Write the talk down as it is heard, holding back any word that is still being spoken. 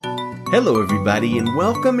Hello, everybody, and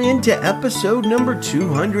welcome into episode number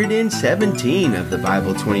 217 of the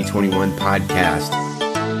Bible 2021 podcast.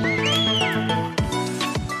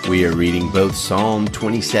 We are reading both Psalm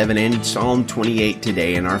 27 and Psalm 28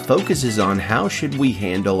 today, and our focus is on how should we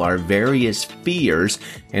handle our various fears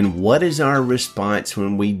and what is our response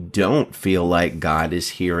when we don't feel like God is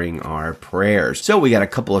hearing our prayers. So we got a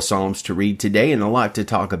couple of Psalms to read today and a lot to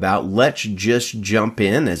talk about. Let's just jump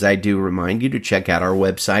in. As I do remind you to check out our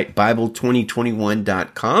website,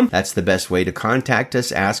 Bible2021.com. That's the best way to contact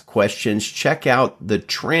us, ask questions, check out the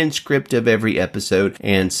transcript of every episode,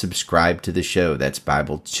 and subscribe to the show. That's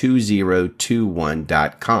Bible2021.com.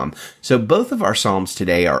 So both of our Psalms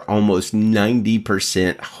today are almost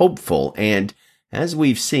 90% hopeful, and as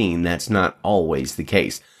we've seen, that's not always the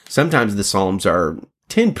case. Sometimes the Psalms are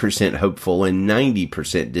 10% hopeful and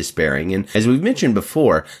 90% despairing. And as we've mentioned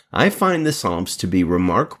before, I find the Psalms to be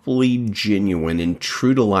remarkably genuine and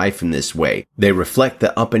true to life in this way. They reflect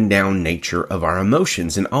the up and down nature of our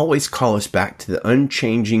emotions and always call us back to the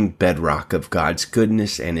unchanging bedrock of God's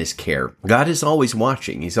goodness and His care. God is always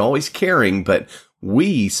watching. He's always caring, but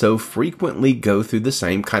we so frequently go through the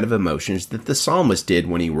same kind of emotions that the psalmist did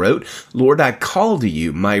when he wrote, "Lord, I call to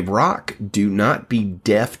you, my rock, do not be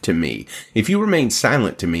deaf to me. If you remain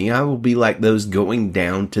silent to me, I will be like those going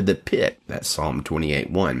down to the pit." That's Psalm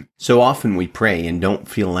 28:1. So often we pray and don't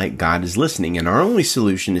feel like God is listening, and our only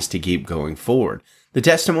solution is to keep going forward. The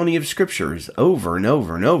testimony of Scripture is over and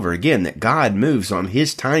over and over again that God moves on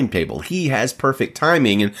His timetable. He has perfect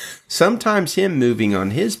timing, and sometimes Him moving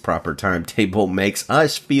on His proper timetable makes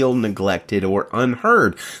us feel neglected or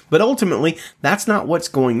unheard. But ultimately, that's not what's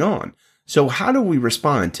going on. So how do we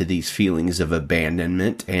respond to these feelings of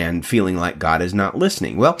abandonment and feeling like God is not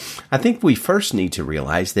listening? Well, I think we first need to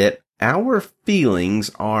realize that our feelings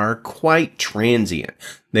are quite transient.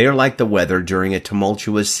 They are like the weather during a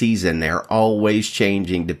tumultuous season. They're always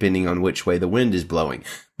changing depending on which way the wind is blowing.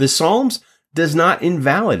 The Psalms does not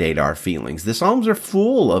invalidate our feelings. The Psalms are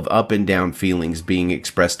full of up and down feelings being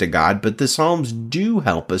expressed to God, but the Psalms do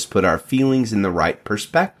help us put our feelings in the right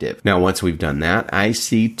perspective. Now, once we've done that, I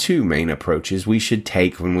see two main approaches we should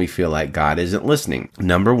take when we feel like God isn't listening.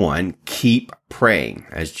 Number one, keep praying.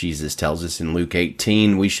 As Jesus tells us in Luke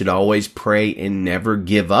 18, we should always pray and never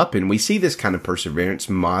give up. And we see this kind of perseverance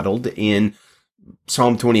modeled in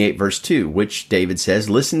Psalm 28 verse 2, which David says,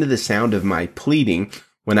 "Listen to the sound of my pleading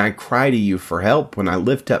when I cry to you for help, when I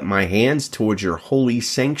lift up my hands towards your holy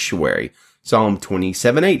sanctuary." Psalm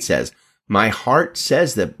 27:8 says, "My heart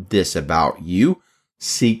says this about you,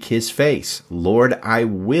 seek His face. Lord, I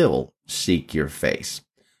will seek your face."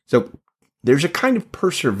 So there's a kind of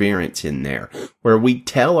perseverance in there where we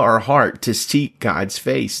tell our heart to seek God's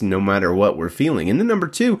face no matter what we're feeling. And then number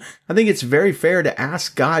two, I think it's very fair to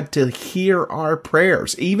ask God to hear our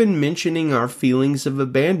prayers, even mentioning our feelings of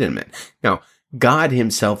abandonment. Now, God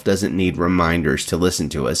Himself doesn't need reminders to listen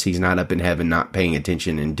to us. He's not up in heaven not paying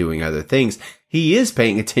attention and doing other things. He is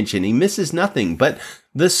paying attention. He misses nothing. But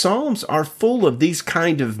the Psalms are full of these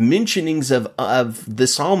kind of mentionings of the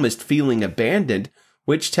psalmist feeling abandoned,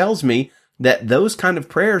 which tells me that those kind of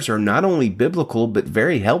prayers are not only biblical, but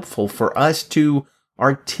very helpful for us to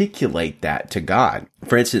articulate that to God.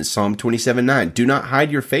 For instance, Psalm 27:9, "Do not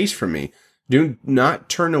hide your face from me. Do not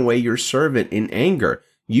turn away your servant in anger.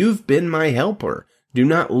 You've been my helper. Do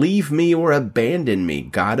not leave me or abandon me,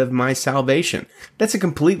 God of my salvation." That's a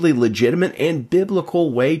completely legitimate and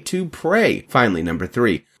biblical way to pray. Finally, number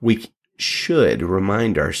three, we should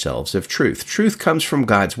remind ourselves of truth. Truth comes from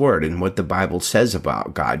God's Word and what the Bible says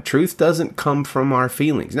about God. Truth doesn't come from our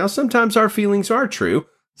feelings. Now, sometimes our feelings are true.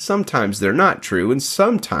 Sometimes they're not true. And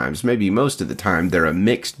sometimes, maybe most of the time, they're a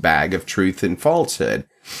mixed bag of truth and falsehood.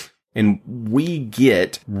 And we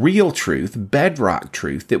get real truth, bedrock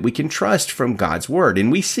truth that we can trust from God's Word. And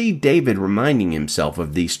we see David reminding himself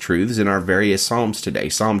of these truths in our various Psalms today.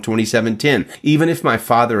 Psalm 27:10, "Even if my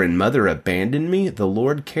father and mother abandon me, the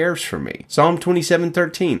Lord cares for me." Psalm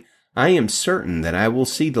 27:13, "I am certain that I will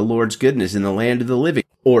see the Lord's goodness in the land of the living."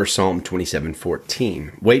 Or Psalm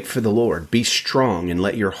 27:14, "Wait for the Lord, be strong, and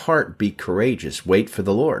let your heart be courageous. Wait for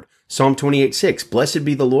the Lord." Psalm 28:6, "Blessed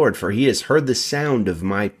be the Lord, for He has heard the sound of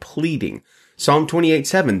my pleading." Psalm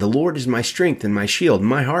 28:7, "The Lord is my strength and my shield.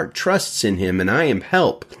 My heart trusts in Him, and I am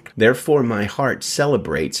helped. Therefore my heart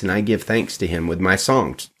celebrates, and I give thanks to Him with my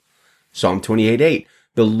songs." Psalm 28:8,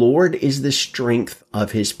 "The Lord is the strength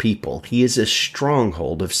of His people. He is a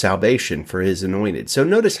stronghold of salvation for His anointed." So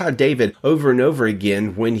notice how David, over and over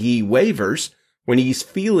again, when he wavers, when he's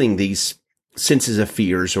feeling these senses of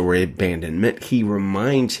fears or abandonment, he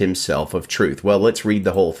reminds himself of truth. Well, let's read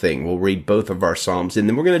the whole thing. We'll read both of our Psalms, and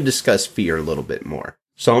then we're going to discuss fear a little bit more.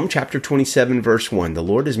 Psalm chapter 27, verse 1, The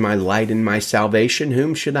Lord is my light and my salvation.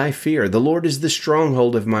 Whom should I fear? The Lord is the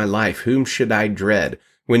stronghold of my life. Whom should I dread?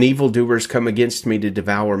 When evildoers come against me to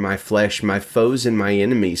devour my flesh, my foes and my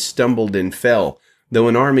enemies stumbled and fell. Though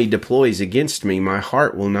an army deploys against me, my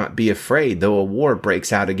heart will not be afraid. Though a war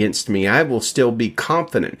breaks out against me, I will still be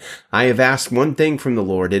confident. I have asked one thing from the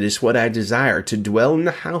Lord. It is what I desire, to dwell in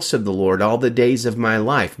the house of the Lord all the days of my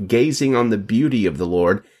life, gazing on the beauty of the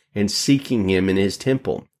Lord and seeking him in his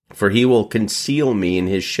temple. For he will conceal me in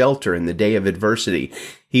his shelter in the day of adversity.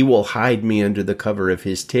 He will hide me under the cover of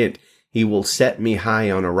his tent. He will set me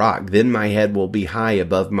high on a rock. Then my head will be high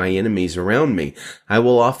above my enemies around me. I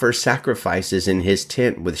will offer sacrifices in his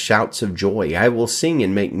tent with shouts of joy. I will sing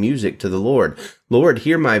and make music to the Lord. Lord,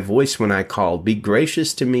 hear my voice when I call. Be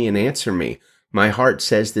gracious to me and answer me. My heart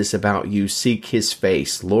says this about you. Seek his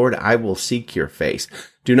face. Lord, I will seek your face.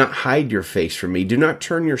 Do not hide your face from me. Do not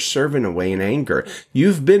turn your servant away in anger.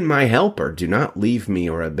 You've been my helper. Do not leave me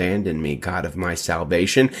or abandon me, God of my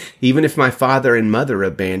salvation. Even if my father and mother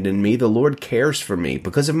abandon me, the Lord cares for me.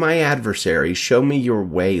 Because of my adversaries, show me your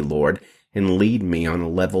way, Lord, and lead me on a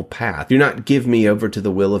level path. Do not give me over to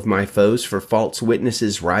the will of my foes, for false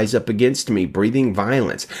witnesses rise up against me, breathing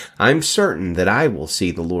violence. I'm certain that I will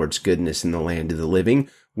see the Lord's goodness in the land of the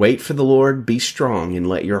living. Wait for the Lord, be strong, and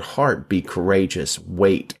let your heart be courageous.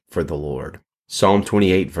 Wait for the Lord. Psalm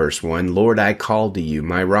 28, verse 1, Lord, I call to you,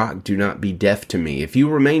 my rock, do not be deaf to me. If you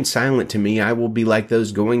remain silent to me, I will be like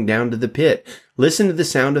those going down to the pit. Listen to the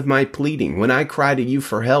sound of my pleading. When I cry to you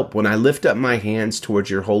for help, when I lift up my hands towards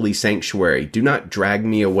your holy sanctuary, do not drag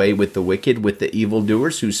me away with the wicked, with the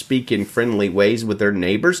evildoers who speak in friendly ways with their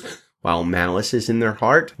neighbors, while malice is in their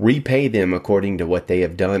heart. Repay them according to what they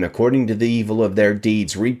have done, according to the evil of their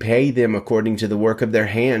deeds. Repay them according to the work of their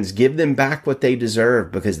hands. Give them back what they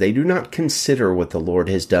deserve, because they do not consider what the Lord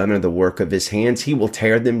has done or the work of his hands. He will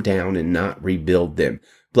tear them down and not rebuild them.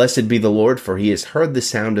 Blessed be the Lord, for he has heard the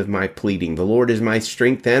sound of my pleading. The Lord is my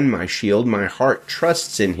strength and my shield. My heart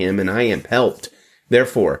trusts in him, and I am helped.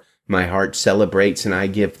 Therefore, my heart celebrates, and I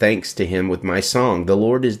give thanks to him with my song. The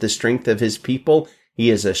Lord is the strength of his people. He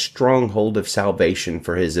is a stronghold of salvation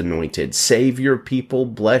for his anointed. Save your people,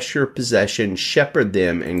 bless your possession, shepherd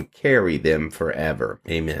them, and carry them forever.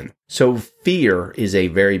 Amen. So fear is a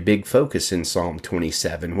very big focus in Psalm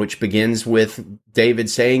 27, which begins with David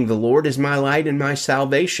saying, The Lord is my light and my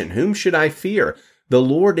salvation. Whom should I fear? The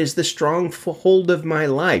Lord is the stronghold of my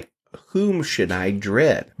life. Whom should I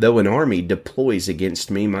dread? Though an army deploys against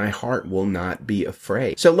me, my heart will not be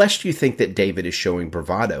afraid. So lest you think that David is showing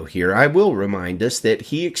bravado here, I will remind us that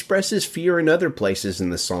he expresses fear in other places in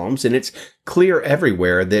the Psalms, and it's clear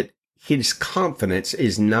everywhere that his confidence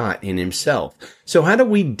is not in himself. So how do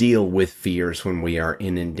we deal with fears when we are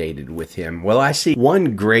inundated with him? Well, I see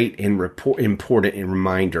one great and important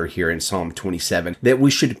reminder here in Psalm 27, that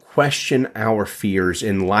we should question our fears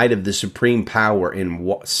in light of the supreme power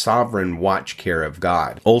and sovereign watch care of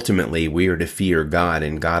God. Ultimately, we are to fear God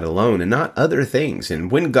and God alone and not other things.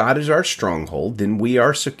 And when God is our stronghold, then we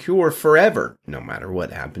are secure forever, no matter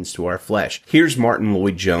what happens to our flesh. Here's Martin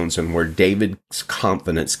Lloyd-Jones on where David's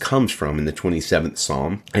confidence comes from in the 27th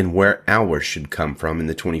Psalm and where ours should come from in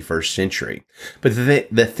the 21st century. But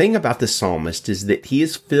the thing about the psalmist is that he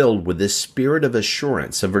is filled with this spirit of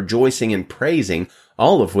assurance, of rejoicing and praising,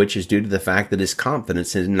 all of which is due to the fact that his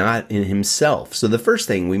confidence is not in himself. So the first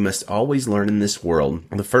thing we must always learn in this world,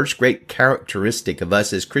 the first great characteristic of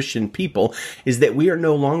us as Christian people, is that we are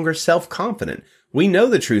no longer self-confident. We know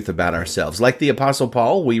the truth about ourselves. Like the Apostle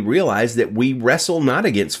Paul, we realize that we wrestle not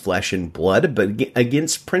against flesh and blood, but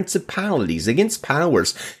against principalities, against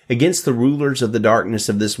powers, against the rulers of the darkness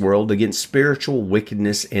of this world, against spiritual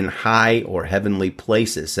wickedness in high or heavenly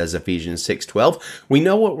places, says Ephesians 6:12. We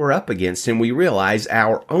know what we're up against, and we realize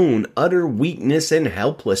our own utter weakness and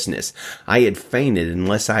helplessness. I had fainted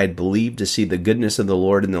unless I had believed to see the goodness of the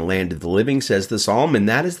Lord in the land of the living, says the Psalm, and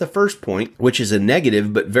that is the first point, which is a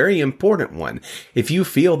negative but very important one. If you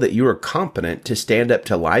feel that you are competent to stand up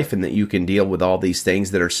to life and that you can deal with all these things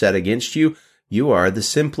that are set against you, you are the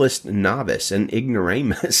simplest novice, an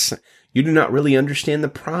ignoramus. You do not really understand the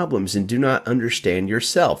problems and do not understand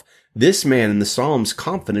yourself. This man in the Psalms'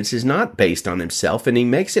 confidence is not based on himself, and he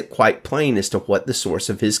makes it quite plain as to what the source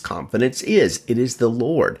of his confidence is. It is the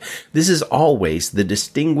Lord. This is always the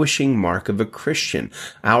distinguishing mark of a Christian.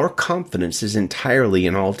 Our confidence is entirely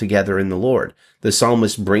and altogether in the Lord. The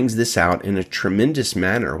psalmist brings this out in a tremendous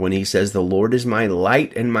manner when he says, The Lord is my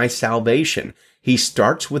light and my salvation. He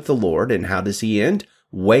starts with the Lord, and how does he end?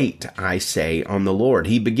 Wait, I say, on the Lord.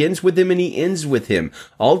 He begins with him and he ends with him.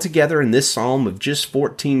 Altogether in this psalm of just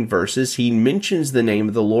 14 verses, he mentions the name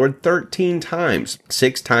of the Lord 13 times.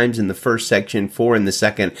 6 times in the first section, 4 in the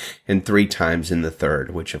second, and 3 times in the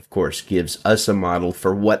third, which of course gives us a model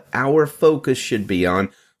for what our focus should be on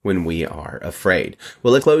when we are afraid.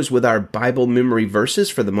 Well, let's close with our Bible memory verses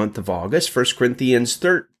for the month of August. 1 Corinthians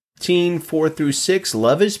 13, 4 through 6.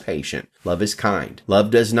 Love is patient. Love is kind. Love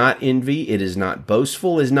does not envy. It is not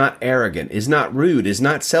boastful, is not arrogant, is not rude, is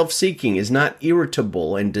not self-seeking, is not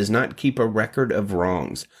irritable, and does not keep a record of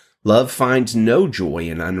wrongs. Love finds no joy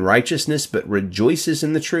in unrighteousness, but rejoices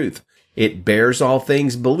in the truth. It bears all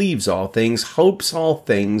things, believes all things, hopes all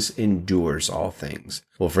things, endures all things.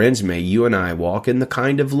 Well, friends, may you and I walk in the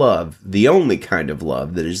kind of love, the only kind of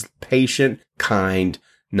love that is patient, kind,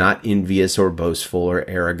 not envious or boastful or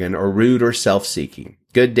arrogant or rude or self-seeking.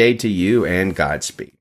 Good day to you and Godspeed.